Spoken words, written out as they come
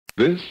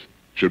This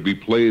should be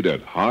played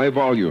at high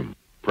volume,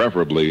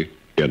 preferably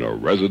in a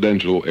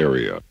residential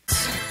area.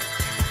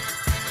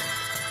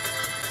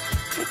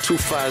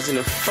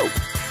 2004.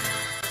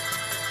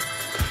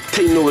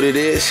 They know what it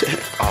is.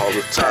 All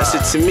the time. Pass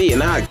it to me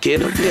and I'll get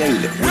them.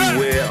 We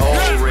wear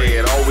all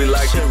red. All we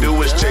like to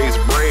do is chase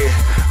bread.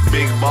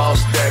 Big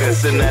boss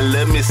status and that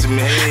let me some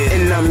head.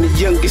 And I'm the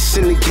youngest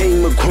in the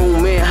game, a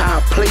grown man, how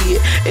I play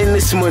it. And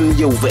it's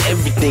money over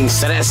everything,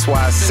 so that's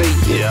why I say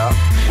it. Yeah,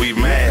 we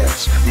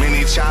match.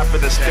 Mini chop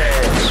in the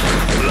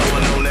stash.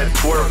 Blowing on that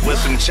twerk with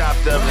some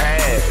chopped up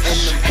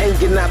hash.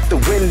 Hanging out the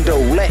window,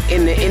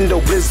 letting the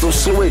endo blizzle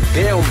slow it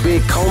down,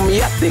 big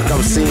homie. I think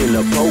I'm seeing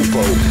a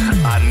popo.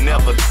 I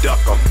never duck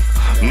 'em,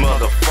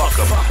 motherfuck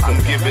 'em. I'm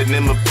giving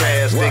them a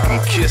pass, they can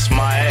kiss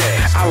my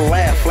ass. I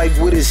laugh like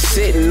what is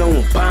sitting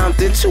on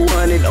bombed and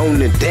 200 on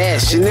the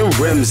dash, and them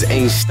rims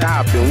ain't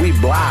stopping, we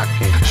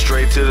blocking.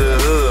 Straight to the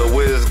hood,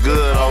 where it's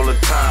good all the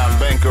time.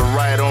 Banker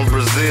right on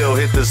Brazil,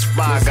 hit the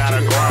spot,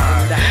 gotta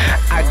grind.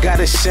 I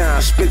gotta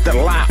shine, spent a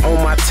lot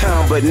on my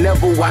time, but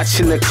never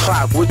watching the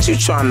clock. What you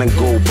tryna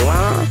go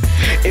blind?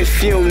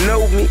 If you don't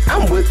know me,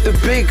 I'm with the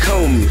big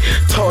homie.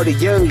 Taught a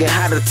youngin'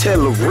 how to tell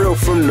the real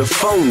from the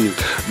phony.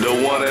 The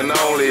one and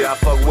only, I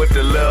fuck with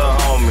the little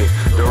homie.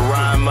 The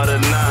rhyme of the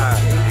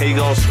 9, he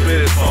gon'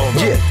 spit it for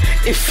me. Yeah,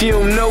 if you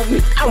don't know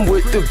me, I'm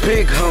with the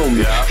big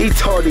homie. Yeah. He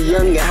taught a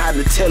youngin' how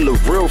to tell the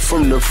real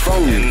from the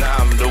phony. And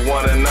I'm the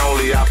one and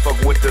only, I fuck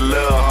with the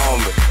little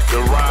homie. The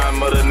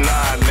rhyme of the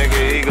 9,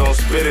 nigga, he gon'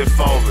 spit it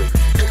for me.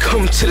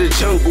 Come to the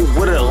jungle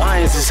where the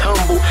lions is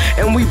humble,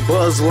 and we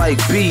buzz like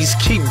bees,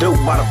 keep dope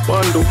by the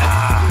bundle.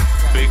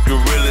 Big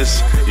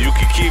gorillas, you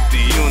can keep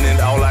the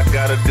unit. All I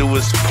gotta do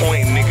is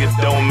point, nigga,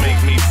 don't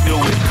make me do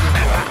it.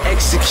 I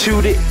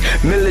executed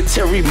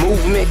military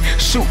movement,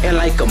 shooting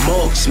like a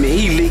marksman,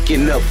 he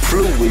leaking up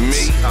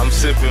fluids. Me, I'm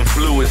sipping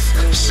fluids,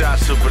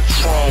 shots of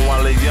Patron,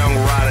 while a young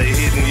rider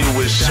hitting you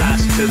with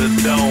shots to the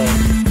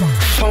dome.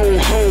 Phone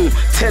home,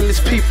 tell his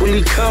people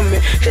he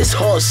coming. His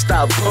heart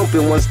stop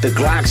pumping once the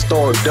Glock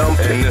start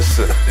dumping. And it's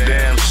a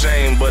damn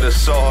shame, but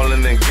it's all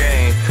in the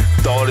game.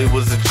 Thought it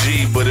was a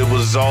G, but it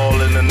was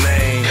all in the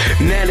name.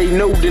 Now they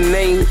know the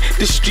name,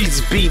 the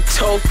streets be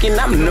talking.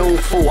 I'm known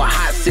for a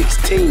hot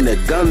 16, a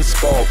gun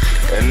spark.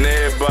 And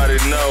everybody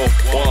know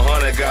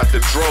 100 got the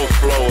dro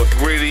flow. If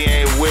Greedy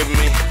ain't with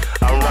me,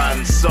 I'm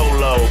riding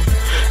solo.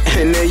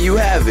 And there you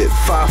have it,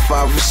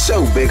 5-5 for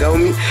show, big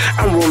homie.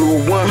 I'm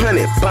rolling with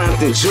 100,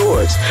 Bompton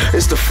George.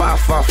 It's the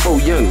 554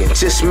 youngin',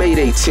 just made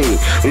 18.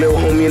 Little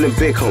homie and the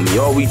big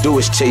homie, all we do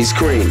is chase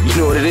cream. You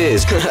know what it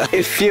is.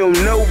 If you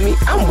don't know me,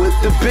 I'm with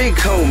the big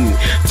homie.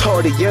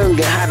 Taught a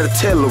youngin' how to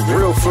tell the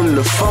real from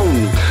the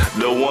phony.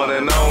 The one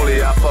and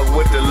only, I fuck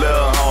with the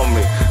little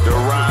homie. The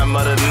rhyme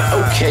of the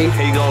 9, okay,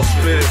 he gon'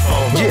 spit it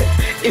for me.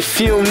 Yeah, if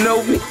you don't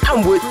know me,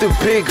 I'm with the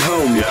big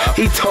homie. Yeah.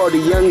 He taught a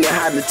youngin'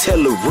 how to tell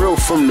the real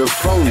from the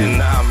phony.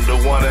 And I'm the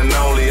one and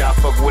only, I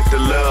fuck with the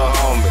little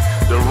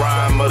homie. The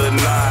rhyme of the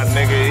 9,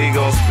 nigga, he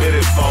gon' spit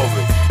it for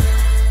me.